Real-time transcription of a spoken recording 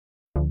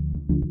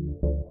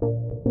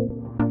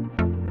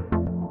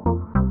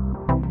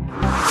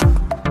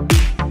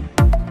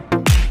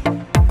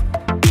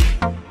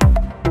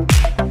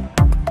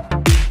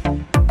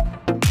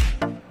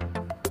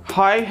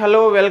Hi,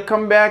 hello,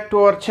 welcome back to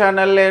our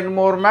channel Learn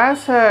More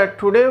Maths.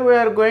 Today we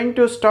are going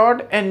to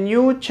start a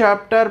new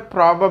chapter,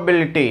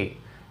 probability.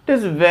 It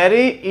is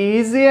very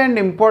easy and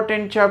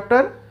important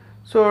chapter.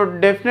 So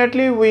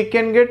definitely we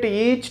can get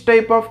each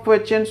type of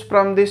questions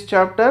from this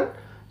chapter.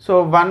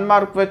 So 1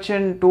 mark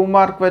question, 2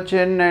 mark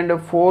question and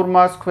 4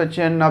 mark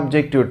question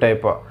objective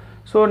type.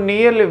 So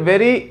nearly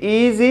very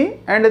easy,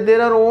 and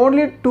there are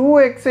only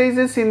 2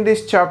 exercises in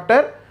this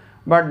chapter,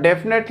 but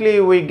definitely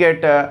we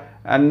get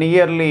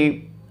nearly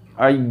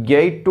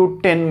 8 to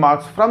 10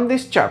 marks from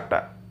this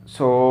chapter.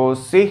 So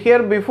see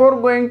here, before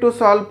going to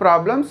solve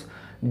problems,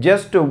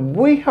 just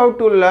we have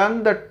to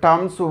learn the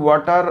terms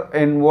what are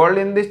involved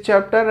in this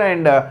chapter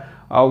and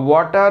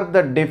what are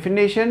the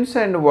definitions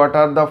and what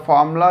are the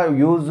formula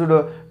used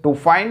to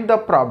find the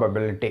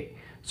probability.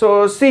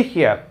 So see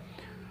here,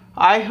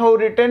 I have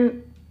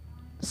written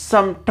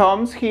some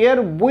terms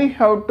here. We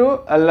have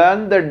to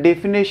learn the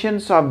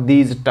definitions of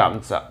these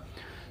terms.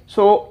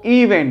 So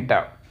event,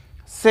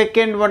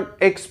 second one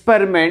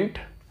experiment,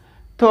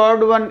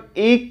 third one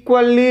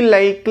equally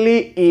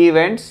likely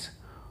events,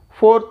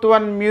 fourth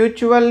one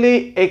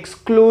mutually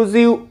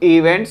exclusive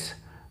events,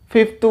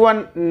 fifth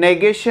one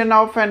negation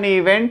of an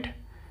event,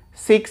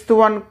 sixth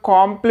one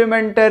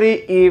complementary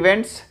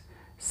events,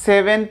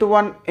 seventh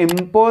one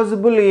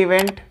impossible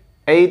event,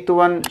 eighth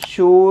one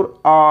sure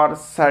or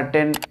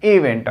certain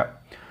event.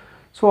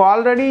 So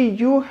already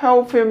you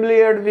have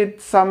familiar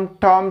with some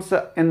terms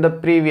in the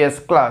previous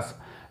class.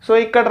 So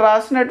ఇక్కడ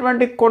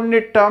రాసినటువంటి కొన్ని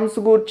terms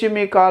గురించి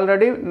మీకు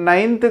already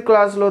 9th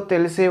క్లాస్లో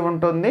తెలిసే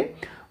ఉంటుంది.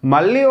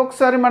 మళ్ళీ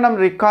ఒకసారి మనం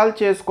రికాల్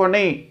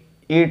చేసుకొని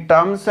ఈ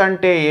టర్మ్స్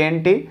అంటే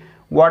ఏంటి,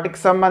 వాటికి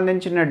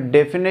సంబంధించిన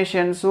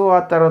డెఫినేషన్స్,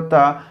 ఆ తర్వాత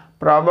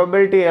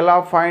ప్రాబబిలిటీ ఎలా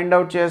ఫైండ్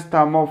అవుట్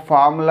చేస్తామో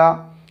ఫార్ములా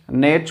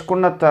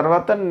నేర్చుకున్న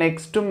తర్వాత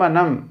నెక్స్ట్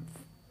మనం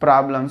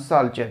ప్రాబ్లమ్స్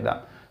సాల్వ్ చేద్దాం.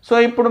 సో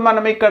ఇప్పుడు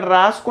మనం ఇక్కడ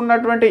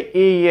రాసుకున్నటువంటి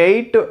ఈ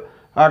 8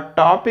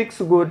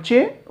 టాపిక్స్ గురించి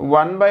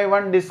 1 by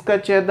 1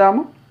 డిస్కస్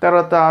చేద్దాము.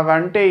 తర్వాత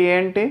అవంటే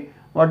ఏంటి,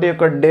 వాటి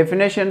యొక్క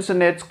డెఫినేషన్స్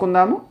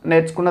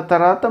నేర్చుకున్న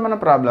తర్వాత మనం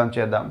ప్రాబ్లం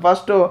చేద్దాం.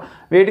 ఫస్ట్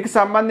వీటికి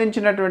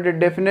సంబంధించినటువంటి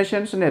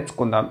డెఫినేషన్స్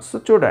నేర్చుకుందాం. సో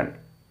చూడండి.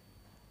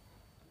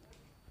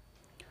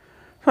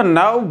 So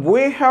now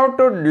we have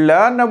to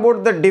learn about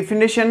the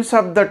definitions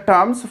of the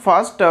terms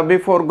first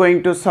before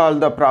going to solve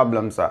the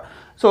problems.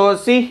 So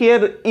see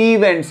here,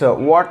 events.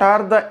 What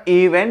are the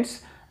events?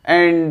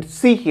 And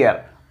see here,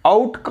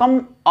 outcome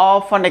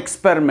of an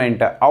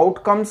experiment.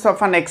 Outcomes of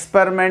an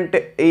experiment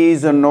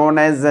is known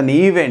as an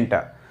event.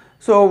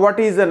 So what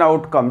is an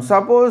outcome?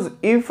 Suppose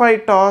if I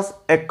toss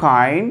a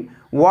coin,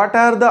 what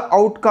are the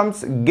outcomes?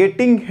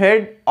 Getting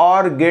head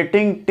or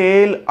getting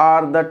tail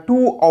are the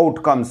two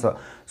outcomes.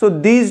 So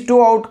these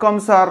two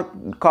outcomes are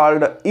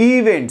called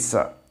events.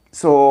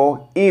 So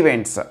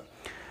events.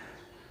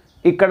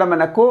 ఇక్కడ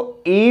మనకు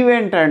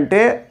event అంటే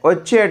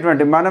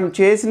వచ్చేటువంటి మనం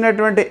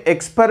చేసినటువంటి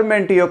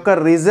experiment యొక్క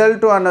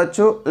result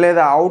అనొచ్చు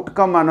లేదా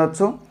outcome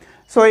అనొచ్చు.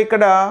 సో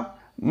ఇక్కడ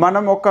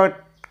మనం ఒక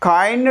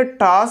కాయిన్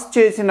టాస్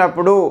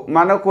చేసినప్పుడు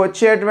మనకు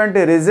వచ్చేటువంటి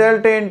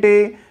రిజల్ట్ ఏంటి,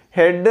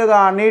 హెడ్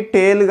కానీ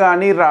టెయిల్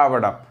కానీ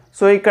రావడం.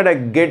 సో ఇక్కడ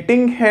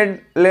గెట్టింగ్ హెడ్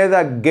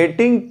లేదా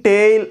గెట్టింగ్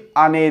టెయిల్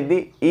అనేది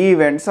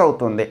ఈవెంట్స్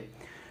అవుతుంది.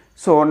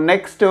 So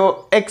next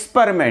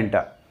experiment,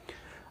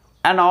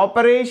 an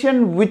operation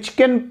which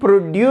can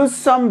produce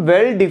some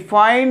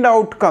well-defined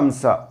outcomes.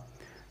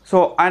 So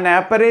an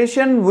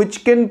operation which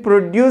can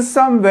produce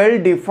some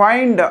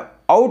well-defined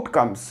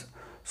outcomes.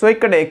 So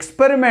ఇక్కడ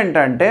ఎక్స్పెరిమెంట్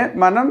అంటే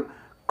మనం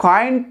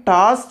కాయిన్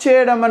టాస్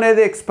చేయడం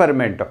అనేది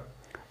ఎక్స్పెరిమెంట్.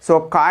 సో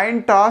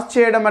కాయిన్ టాస్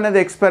చేయడం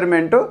అనేది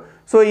experiment.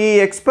 So ఈ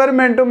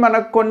experiment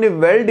మనకు కొన్ని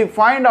వెల్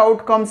డిఫైన్డ్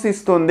అవుట్కమ్స్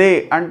ఇస్తుంది,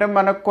 అంటే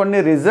మనకు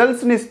కొన్ని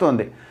రిజల్ట్స్ని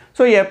ఇస్తుంది.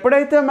 సో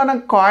ఎప్పుడైతే మనం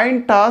కాయిన్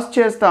టాస్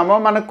చేస్తామో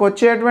మనకు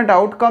వచ్చేటువంటి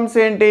అవుట్కమ్స్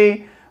ఏంటి,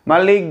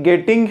 మళ్ళీ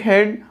getting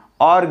head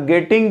are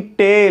getting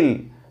tail.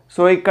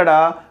 So ఇక్కడ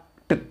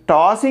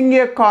tossing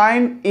A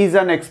coin is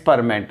an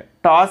experiment,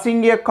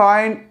 tossing A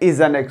coin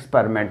is an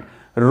experiment,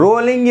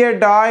 rolling a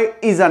die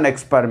is an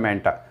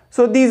experiment.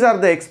 So these are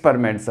the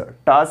experiments.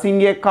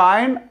 Tossing a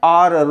coin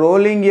or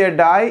rolling a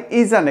die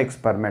is an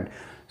experiment.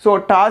 So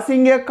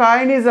tossing a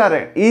coin is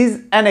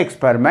an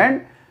experiment.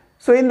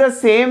 So in the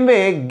same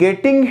way,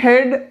 getting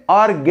head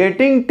or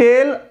getting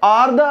tail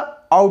are the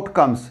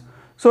outcomes.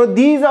 So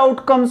these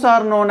outcomes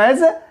are known as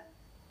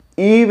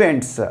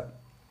events.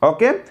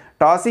 Okay,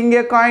 tossing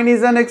a coin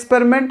is an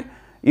experiment.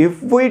 If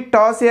we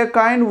toss a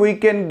coin, we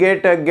can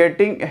get a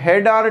getting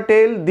head or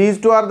tail. These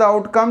two are the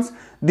outcomes.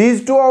 These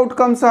two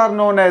outcomes are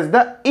known as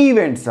the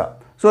events.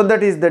 So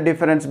that is the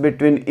difference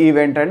between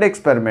event and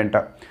experiment.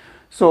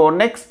 So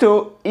next,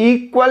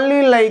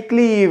 equally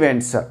likely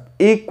events.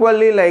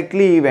 Equally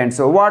likely events.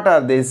 So what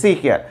are they? See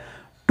here,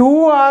 2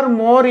 or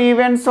more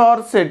events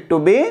are said to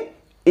be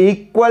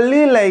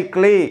equally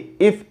likely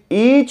if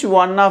each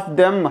one of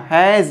them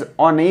has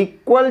an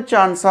equal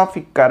chance of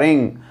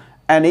occurring.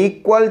 An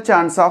equal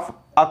chance of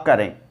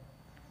occurring.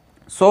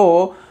 So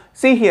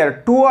see here,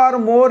 2 or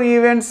more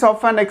events of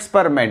an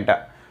experiment.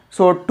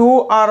 So 2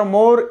 or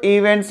more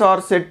events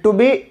are said to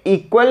be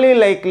equally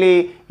likely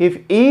if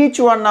each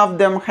one of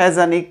them has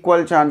an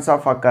equal chance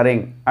of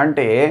occurring.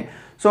 అంటే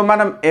so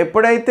మనం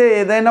ఎప్పుడైతే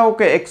ఏదైనా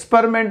ఒక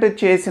experiment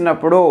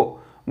చేసినప్పుడు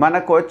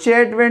మనకు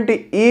వచ్చేటువంటి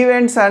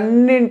events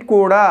అన్ని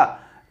కూడా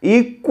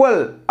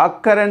ఈక్వల్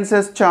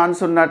అక్కరెన్సెస్ ఛాన్స్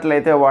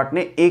ఉన్నట్లయితే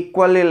వాటిని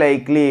ఈక్వల్లీ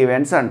లైక్లీ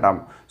ఈవెంట్స్ అంటాం.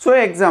 సో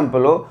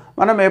ఎగ్జాంపుల్,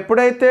 మనం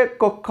ఎప్పుడైతే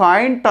ఒక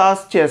కాయిన్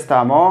టాస్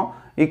చేస్తామో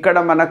ఇక్కడ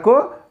మనకు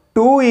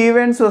 2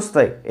 ఈవెంట్స్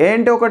వస్తాయి.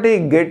 ఏంటి, ఒకటి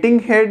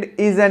getting head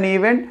is an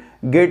event,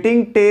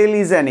 getting tale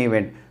is an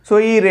event. So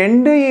ఈ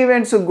 2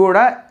 ఈవెంట్స్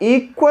కూడా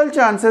ఈక్వల్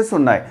ఛాన్సెస్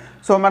ఉన్నాయి.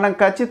 సో మనం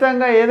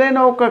ఖచ్చితంగా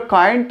ఏదైనా ఒక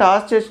కాయిన్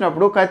టాస్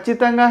చేసినప్పుడు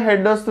ఖచ్చితంగా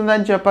హెడ్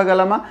వస్తుందని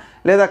చెప్పగలమా,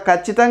 లేదా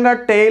ఖచ్చితంగా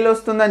టెయిల్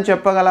వస్తుందని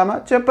చెప్పగలమా?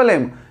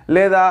 చెప్పలేము.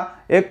 లేదా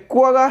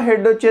ఎక్కువగా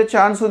హెడ్ వచ్చే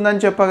ఛాన్స్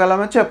ఉందని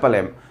చెప్పగలమా?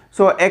 చెప్పలేము.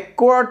 సో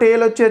ఎక్కువ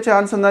టెయిల్ వచ్చే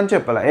ఛాన్స్ ఉందని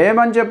చెప్పలేము.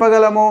 ఏమని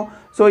చెప్పగలము?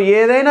 సో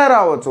ఏదైనా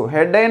రావచ్చు,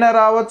 హెడ్ అయినా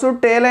రావచ్చు,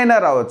 టెయిల్ అయినా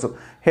రావచ్చు.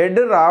 హెడ్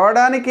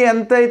రావడానికి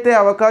ఎంతైతే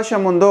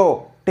అవకాశం ఉందో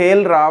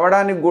టెయిల్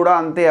రావడానికి కూడా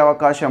అంతే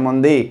అవకాశం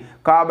ఉంది.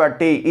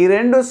 కాబట్టి ఈ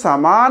 2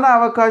 సమాన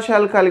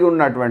అవకాశాలు కలిగి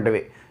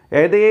ఉన్నటువంటివి.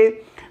 ఏది,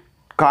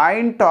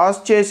 కాయిన్ టాస్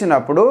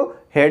చేసినప్పుడు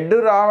హెడ్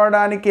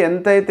రావడానికి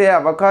ఎంతైతే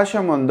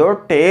అవకాశం ఉందో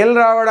టెయిల్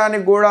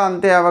రావడానికి కూడా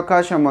అంతే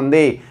అవకాశం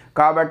ఉంది.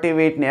 కాబట్టి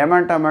వీటిని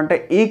ఏమంటామంటే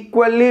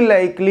ఈక్వల్లీ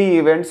లైక్లీ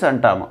ఈవెంట్స్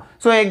అంటాము.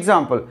 So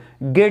example,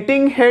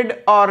 getting head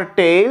are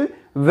tail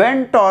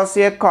when toss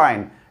A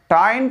coin.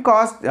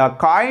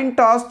 Coin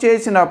toss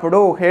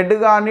చేసినప్పుడు హెడ్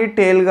కానీ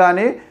టెయిల్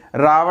కానీ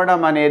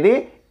రావడం అనేది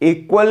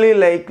ఈక్వల్లీ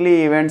లైక్లీ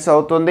ఈవెంట్స్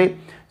అవుతుంది.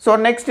 So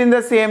next, in the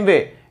same way,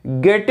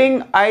 getting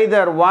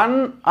either 1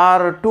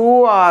 or 2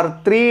 or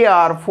 3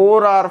 or 4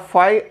 or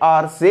 5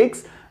 or 6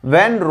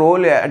 when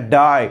role a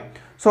die.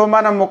 So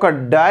మనం ఒక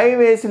die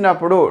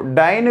వేసినప్పుడు,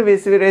 డైని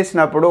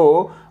విసిరేసినప్పుడు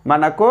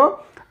మనకు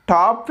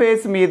టాప్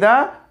ఫేస్ మీద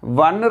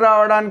 1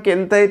 రావడానికి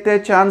ఎంతైతే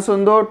ఛాన్స్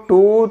ఉందో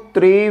 2,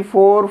 3,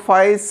 4,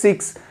 5,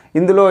 6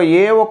 ఇందులో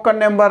ఏ ఒక్క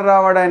నెంబర్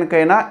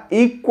రావడానికైనా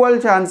ఈక్వల్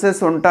ఛాన్సెస్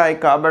ఉంటాయి.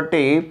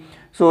 కాబట్టి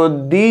so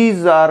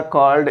these are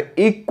called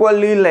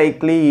equally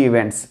likely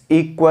events.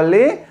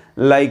 Equally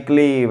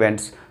likely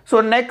events. So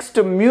next,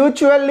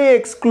 mutually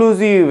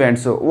exclusive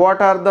events. What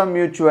are the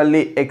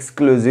mutually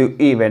exclusive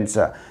events?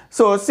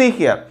 So see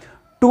here,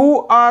 2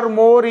 or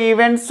more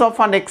events of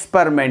an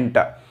experiment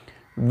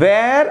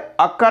where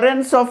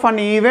occurrence of an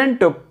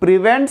event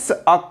prevents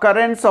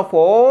occurrence of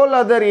all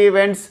other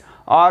events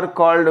are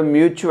called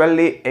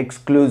mutually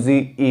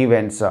exclusive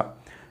events.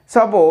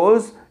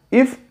 Suppose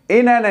if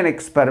in an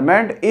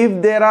experiment, if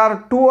there are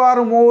 2 or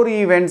more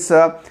events,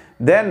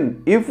 then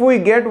if we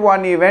get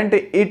one event,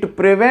 it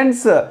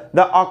prevents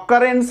the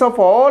occurrence of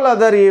all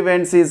other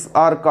events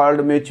are called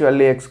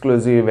mutually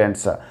exclusive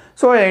events.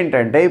 So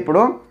ఏంటంటే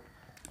ఇప్పుడు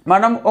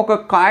మనం ఒక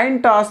coin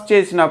toss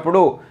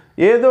చేసినప్పుడు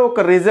ఏదో ఒక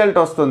result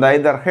వస్తుంది,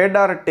 either head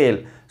are tale.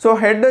 So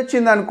head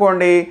వచ్చింది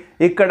అనుకోండి,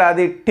 ఇక్కడ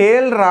అది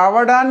టేల్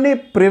రావడాన్ని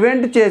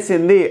ప్రివెంట్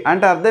చేసింది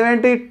అంటే అర్థం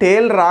ఏంటి,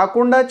 టేల్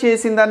రాకుండా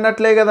చేసింది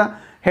అన్నట్లే కదా.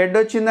 హెడ్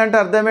వచ్చిందంటే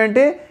అర్థం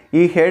ఏంటి,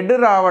 ఈ హెడ్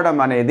రావడం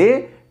అనేది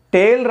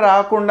టేల్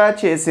రాకుండా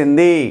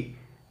చేసింది.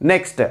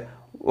 నెక్స్ట్,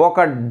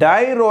 ఒక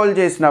డై రోల్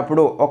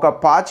చేసినప్పుడు, ఒక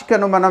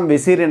పాచికను మనం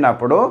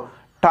విసిరినప్పుడు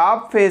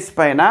టాప్ ఫేస్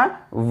పైన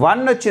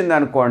 1 వచ్చింది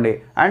అనుకోండి,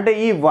 అంటే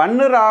ఈ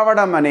 1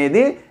 రావడం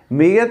అనేది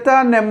మిగతా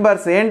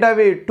నెంబర్స్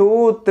ఏంటవి 2,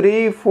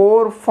 3,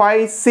 4,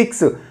 5,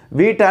 6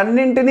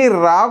 వీటన్నింటినీ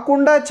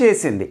రాకుండా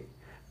చేసింది.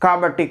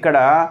 కాబట్టి ఇక్కడ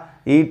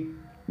ఈ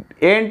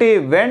ఏంటి,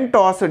 when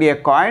tossed A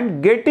coin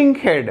getting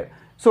head,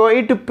 so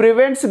it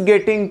prevents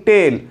getting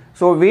tale.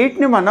 So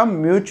వీటిని మనం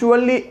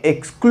మ్యూచువల్లీ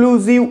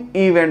ఎక్స్క్లూజివ్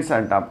ఈవెంట్స్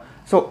అంటాం.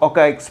 సో ఒక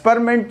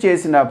ఎక్స్పెరిమెంట్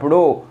చేసినప్పుడు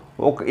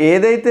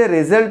ఏదైతే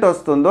రిజల్ట్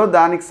వస్తుందో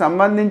దానికి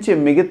సంబంధించి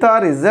మిగతా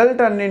రిజల్ట్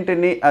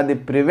అన్నింటినీ అది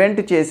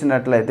ప్రివెంట్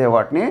చేసినట్లయితే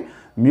వాటిని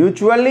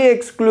మ్యూచువల్లీ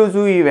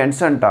ఎక్స్క్లూజివ్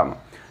ఈవెంట్స్ అంటాము.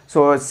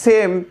 So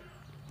same,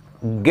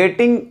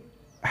 getting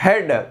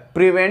head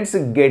prevents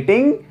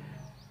getting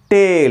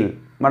టేల్.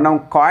 మనం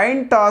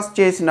కాయిన్ టాస్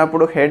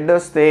చేసినప్పుడు హెడ్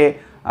వస్తే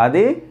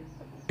అది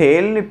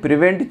టేల్ని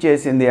ప్రివెంట్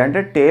చేసింది,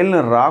 అంటే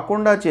టేల్ని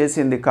రాకుండా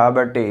చేసింది.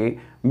 కాబట్టి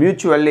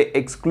మ్యూచువల్లీ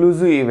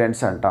ఎక్స్క్లూజివ్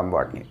ఈవెంట్స్ అంటాం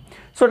వాటిని.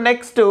 So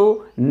next,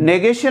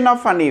 negation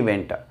of an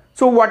event.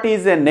 So what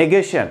is a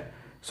negation?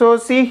 So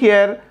see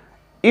here,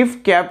 if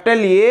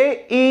capital A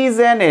is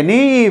an any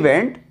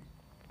event,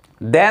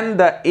 then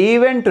the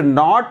event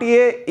not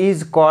A is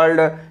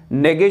called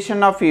negation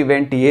of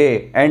event A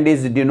and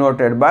is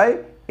denoted by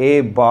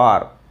A bar.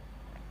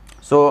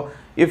 So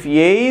if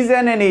A is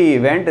an any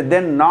event,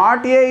 then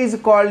not A is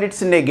called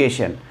its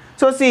negation.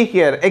 So see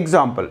here,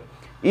 example,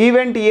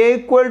 event A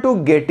equal to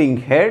getting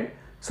head.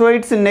 So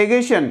its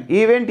negation,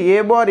 event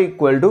A bar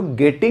equal to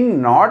getting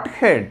not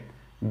head.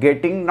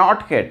 Getting not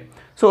head.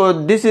 So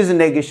this is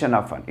negation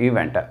of an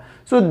event.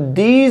 So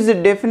these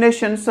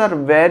definitions are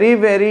very,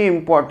 very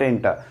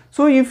important.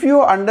 So if you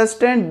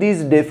understand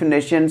these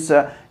definitions,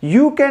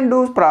 you can do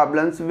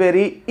problems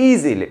very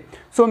easily.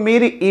 So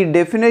మీరు ఈ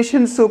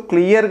definitions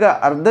క్లియర్గా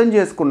అర్థం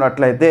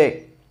చేసుకున్నట్లయితే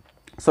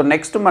so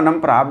next మనం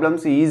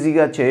problems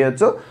ఈజీగా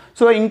చేయొచ్చు.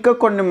 So ఇంకా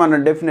కొన్ని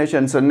మన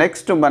డెఫినేషన్స్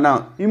నెక్స్ట్ మన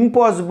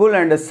ఇంపాసిబుల్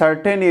అండ్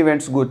సర్టెన్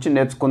ఈవెంట్స్ గురించి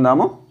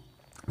నేర్చుకుందాము.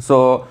 So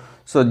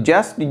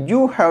just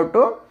you have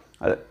to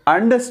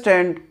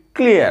understand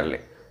clearly.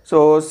 So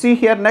see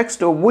here,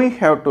 next we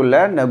have to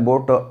learn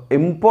about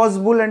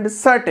impossible and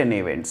certain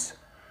events.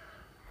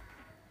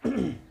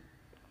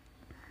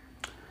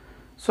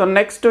 So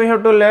next we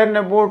have to learn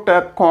about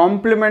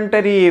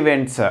complementary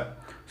events.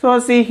 So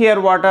see here,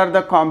 what are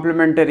the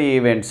complementary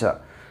events?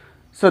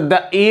 So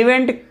the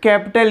event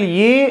capital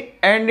E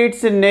and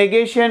its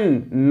negation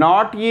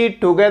not E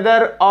together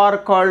are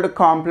called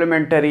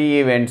complementary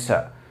events.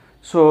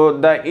 So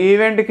the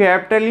event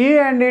capital E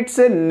and its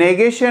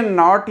negation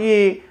not E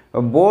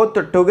both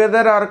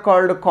together are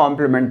called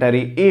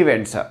complementary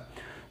events.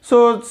 So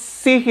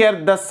see here,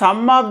 the sum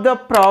of the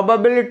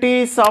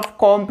probabilities of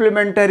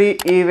complementary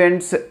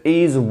events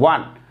is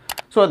 1.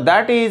 So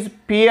that is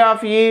P of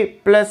E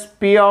plus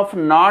P of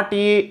not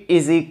E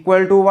is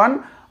equal to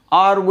 1,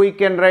 or we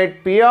can write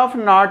P of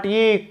not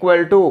E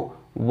equal to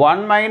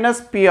 1 minus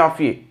P of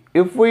E.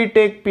 If we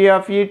take P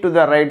of E to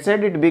the right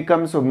side, it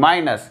becomes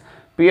minus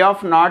P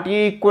of not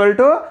E equal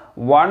to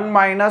 1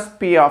 minus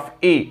P of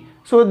E.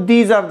 So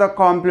these are the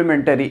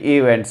complementary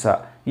events.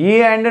 E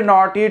and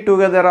not E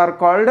together are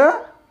called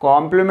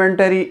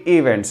complementary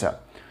events.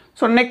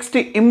 So next,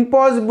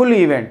 impossible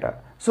event.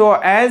 So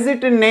as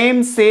its name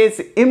says,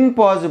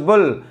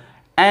 impossible,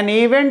 an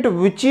event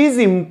which is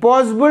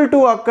impossible to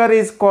occur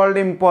is called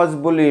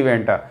impossible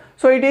event.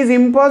 So it is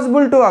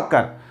impossible to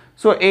occur.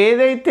 So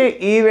ఏదైతే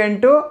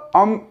event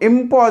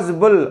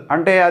impossible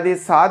అంటే అది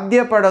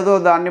సాధ్యపడదో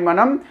దాన్ని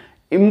మనం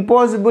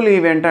impossible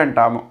event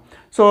అంటాము.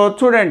 So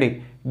చూడండి,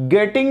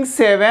 getting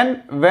 7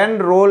 when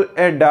role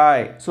a die.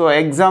 So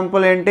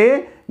example ఏంటి,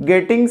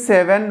 getting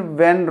 7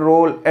 when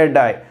role a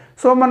die.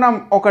 So మనం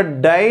ఒక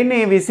డైని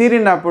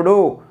విసిరినప్పుడు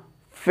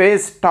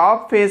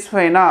టాప్ ఫేస్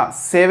పైన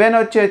 7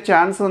 వచ్చే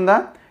ఛాన్స్ ఉందా?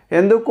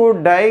 ఎందుకు?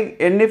 డై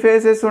ఎన్ని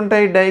ఫేసెస్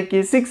ఉంటాయి? డైకి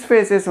 6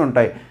 ఫేసెస్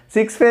ఉంటాయి.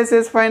 6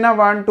 ఫేసెస్ పైన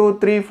 1 2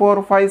 3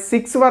 4 5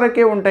 6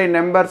 వరకే ఉంటాయి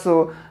నెంబర్స్,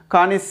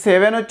 కానీ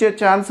 7 వచ్చే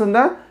ఛాన్స్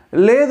ఉందా?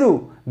 లేదు.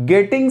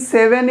 Getting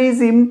 7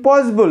 is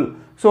impossible.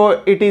 So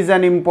it is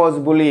an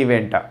impossible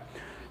event.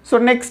 So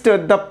next,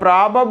 the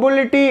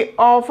probability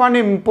of an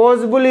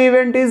impossible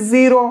event is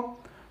 0.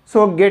 So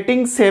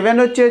getting 7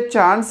 వచ్చే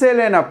ఛాన్సే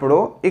లేనప్పుడు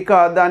ఇక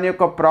దాని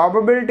యొక్క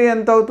ప్రాబబిలిటీ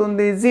ఎంత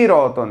అవుతుంది? 0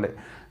 అవుతుంది.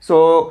 So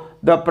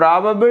the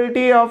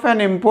probability of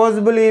an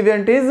impossible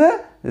event is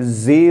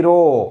 0.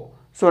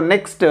 So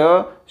next,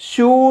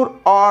 sure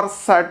are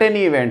certain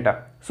event.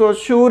 So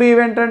sure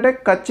event అంటే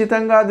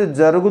ఖచ్చితంగా అది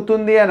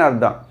జరుగుతుంది అని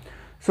అర్థం.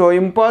 సో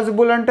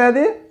ఇంపాసిబుల్ అంటే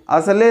అది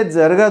అసలే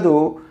జరగదు.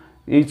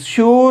 ఈ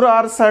షూర్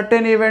ఆర్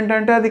సర్టెన్ ఈవెంట్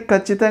అంటే అది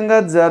ఖచ్చితంగా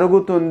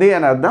జరుగుతుంది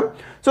అని అర్థం.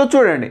 సో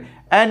చూడండి,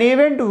 an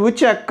event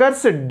which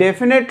occurs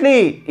definitely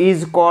is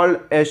called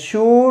a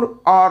sure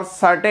or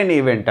certain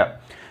event.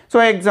 So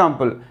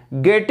example,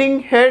 getting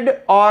head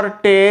or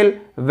tail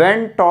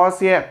when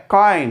toss a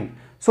coin.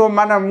 So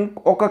మనం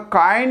ఒక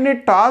కాయిన్ని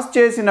టాస్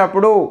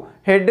చేసినప్పుడు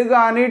హెడ్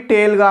కానీ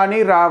టేల్ కానీ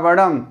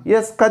రావడం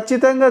ఎస్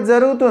ఖచ్చితంగా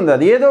జరుగుతుంది.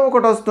 అది ఏదో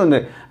ఒకటి వస్తుంది.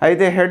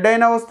 అయితే హెడ్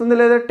అయినా వస్తుంది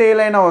లేదా టేల్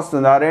అయినా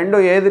వస్తుంది.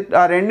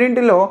 ఆ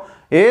రెండింటిలో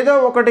ఏదో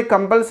ఒకటి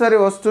కంపల్సరీ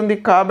వస్తుంది.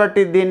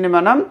 కాబట్టి దీన్ని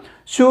మనం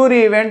sure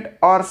event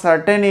are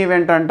certain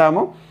event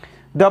అంటాము.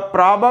 The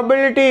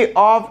probability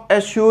of a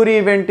sure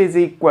event is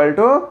equal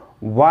to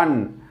 1.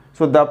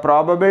 So the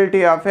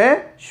probability of a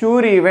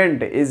sure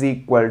event is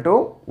equal to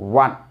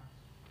 1.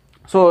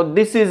 So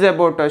this is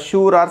about a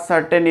sure or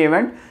certain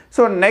event.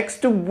 So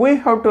next we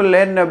have to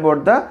learn about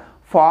the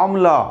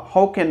formula.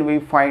 How can we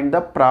find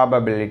the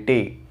probability?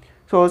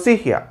 So see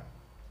here.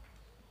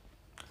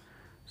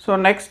 So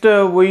next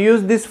we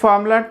use this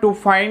formula to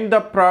find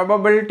the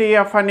probability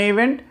of an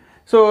event.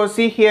 So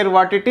see here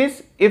what it is.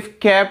 If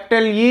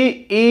capital E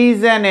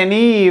is an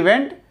any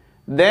event,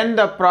 then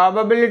the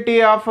probability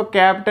of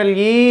capital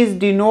E is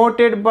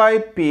denoted by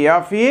P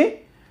of E,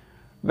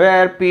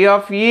 where P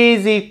of E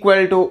is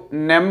equal to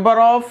number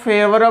of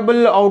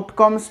favorable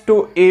outcomes to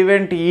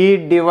event E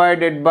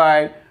divided by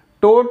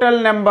total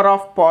number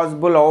of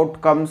possible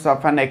outcomes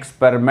of an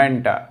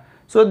experiment.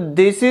 So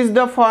this is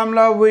the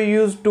formula we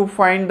use to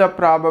find the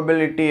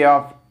probability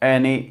of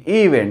any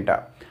event.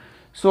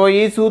 So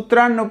ఈ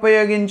సూత్రాన్ని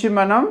ఉపయోగించి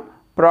మనం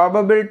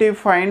probability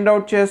find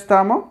out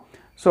చేస్తాము.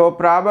 So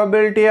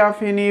probability of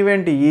an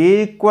event E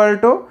equal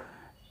to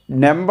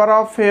number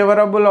of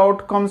favorable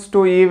outcomes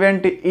to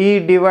event E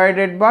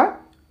divided by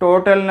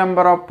total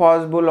number of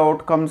possible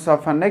outcomes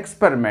of an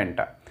experiment.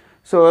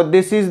 So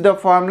this is the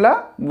formula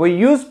we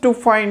use to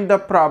find the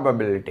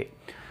probability.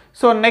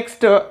 So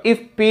next, if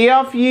P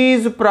of E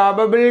is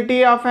probability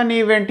of an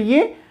event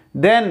E,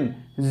 then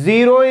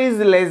 0 is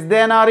less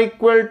than or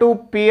equal to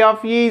P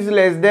of E is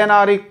less than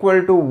or equal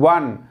to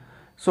 1.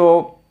 So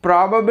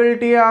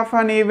probability of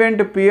an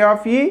event P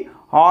of E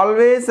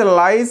always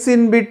lies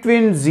in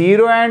between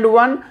 0 and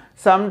 1.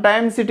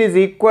 Sometimes it is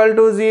equal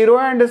to 0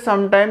 and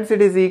sometimes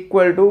it is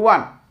equal to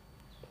 1.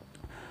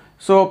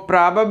 So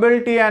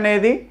probability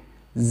అనేది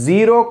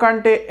 0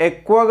 కంటే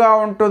ఎక్కువగా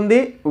ఉంటుంది,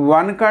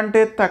 1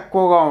 కంటే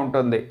తక్కువగా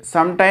ఉంటుంది.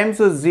 Some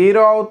times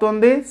 0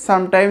 అవుతుంది,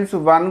 some times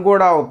 1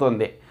 కూడా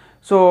అవుతుంది.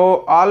 So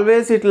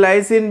always it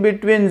lies in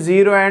between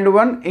 0 and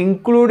 1,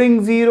 including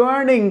 0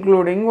 and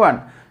including 1.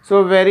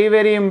 So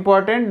very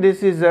important,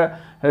 this is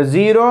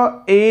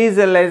 0 is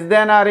less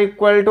than or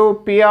equal to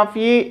P of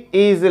E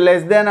is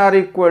less than or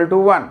equal to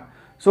 1.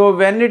 So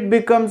when it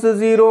becomes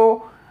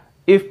 0,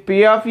 if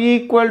P of E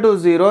equal to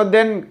 0,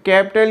 then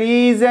capital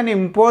E is an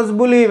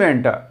impossible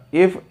event.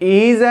 If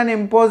E is an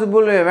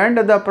impossible event,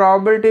 the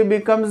probability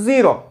becomes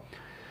 0.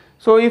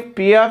 So if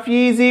P of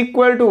E is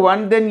equal to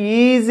 1, then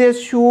E is a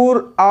sure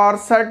or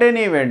certain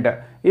event.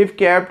 If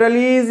capital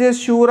E is a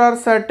sure or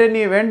certain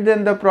event,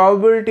 then the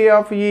probability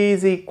of E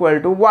is equal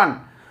to 1.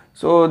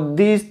 So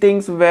these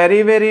things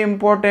very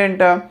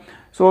important.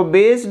 So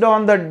based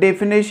on the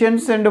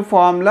definitions and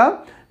formula,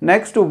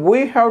 next we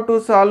have to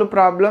solve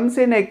problems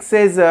in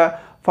exercise,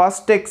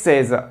 first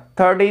exercise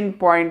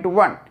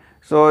 13.1.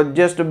 So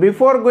just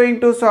before going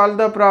to solve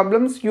the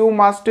problems, you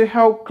must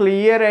have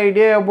clear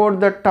idea about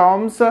the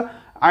terms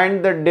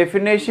and the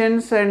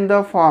definitions and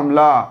the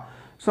formula.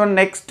 So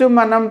next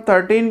మనం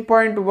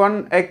 13.1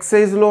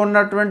 exercise లో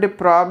ఉన్నటువంటి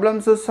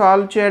problems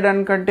solve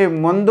చేయడానికంటే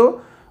ముందు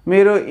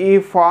మీరు ఈ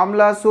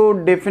formulas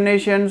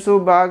definitions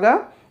బాగా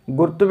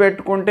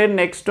గుర్తుపెట్టుకుంటే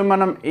next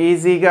మనం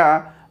ఈజీగా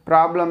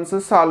ప్రాబ్లమ్స్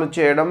సాల్వ్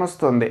చేయడం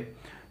వస్తుంది.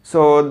 So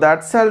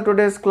that's all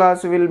today's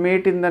class. Will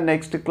meet in the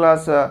next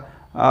class.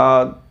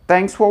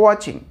 Thanks for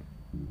watching.